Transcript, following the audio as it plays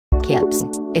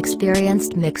Kipsang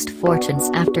experienced mixed fortunes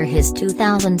after his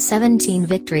 2017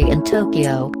 victory in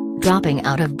Tokyo, dropping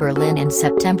out of Berlin in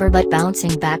September but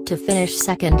bouncing back to finish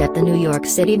second at the New York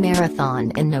City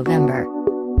Marathon in November.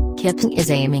 Kipsang is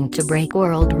aiming to break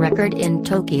world record in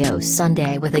Tokyo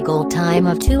Sunday with a goal time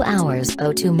of 2 hours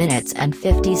 02 minutes and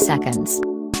 50 seconds.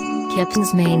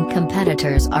 Kipsang's main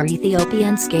competitors are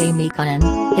Ethiopian Skay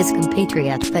Mekonnen, his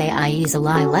compatriot Faiza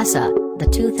Lilesa, the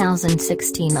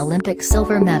 2016 Olympic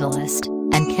silver medalist,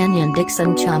 and Kenyan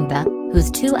Dickson Chumba,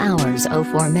 whose 2 hours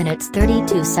 04 minutes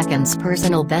 32 seconds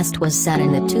personal best was set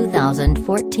in the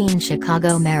 2014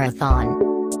 Chicago Marathon.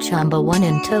 Chumba won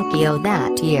in Tokyo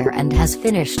that year and has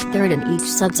finished third in each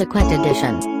subsequent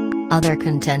edition. Other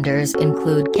contenders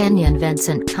include Kenyan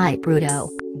Vincent Kipruto,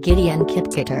 Gideon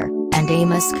Kipketer, and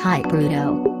Amos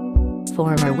Kipruto.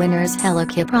 Former winners Hela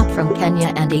Kiprop from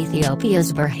Kenya and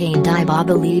Ethiopia's Birhane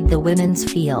Dibaba lead the women's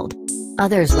field.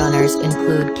 Others runners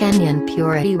include Kenyan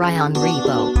Purity Ryan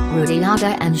Ripo, Rudy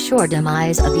Aga and Shore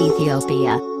Demise of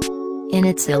Ethiopia. In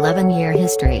its 11-year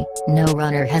history, no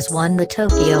runner has won the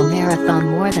Tokyo Marathon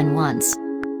more than once.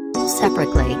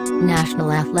 Separately,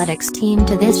 national athletics team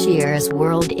to this year's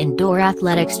World Indoor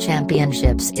Athletics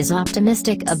Championships is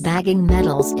optimistic of bagging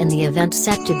medals in the event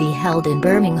set to be held in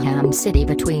Birmingham City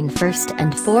between 1st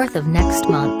and 4th of next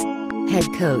month. Head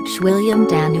coach William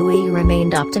Danui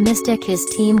remained optimistic his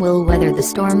team will weather the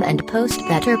storm and post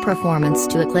better performance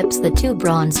to eclipse the 2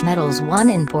 bronze medals won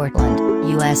in Portland,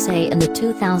 USA in the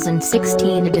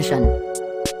 2016 edition.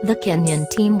 The Kenyan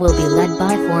team will be led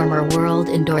by former world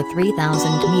indoor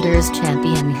 3,000 meters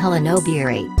champion Helen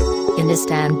Obiri. In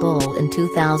Istanbul in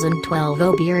 2012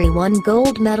 Obiri won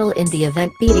gold medal in the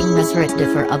event beating Mesret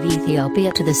Differ of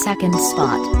Ethiopia to the second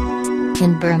spot.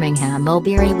 In Birmingham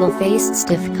Obiri will face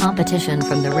stiff competition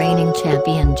from the reigning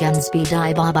champion Jensby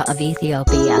Dibaba of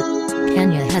Ethiopia.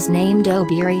 Kenya has named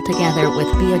Obiri together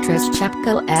with Beatrice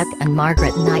Chepkoech and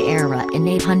Margaret Naira in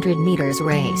 800 meters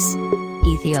race.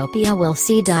 Ethiopia will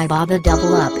see Dibaba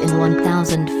double up in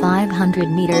 1,500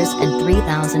 meters and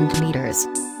 3,000 meters.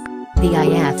 The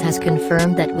IF has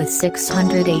confirmed that with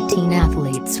 618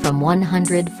 athletes from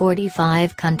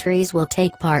 145 countries will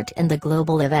take part in the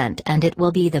global event and it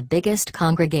will be the biggest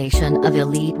congregation of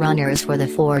elite runners for the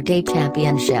 4-day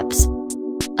championships.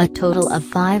 A total of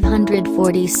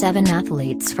 547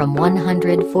 athletes from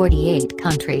 148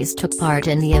 countries took part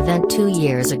in the event 2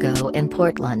 years ago in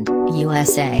Portland,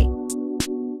 USA.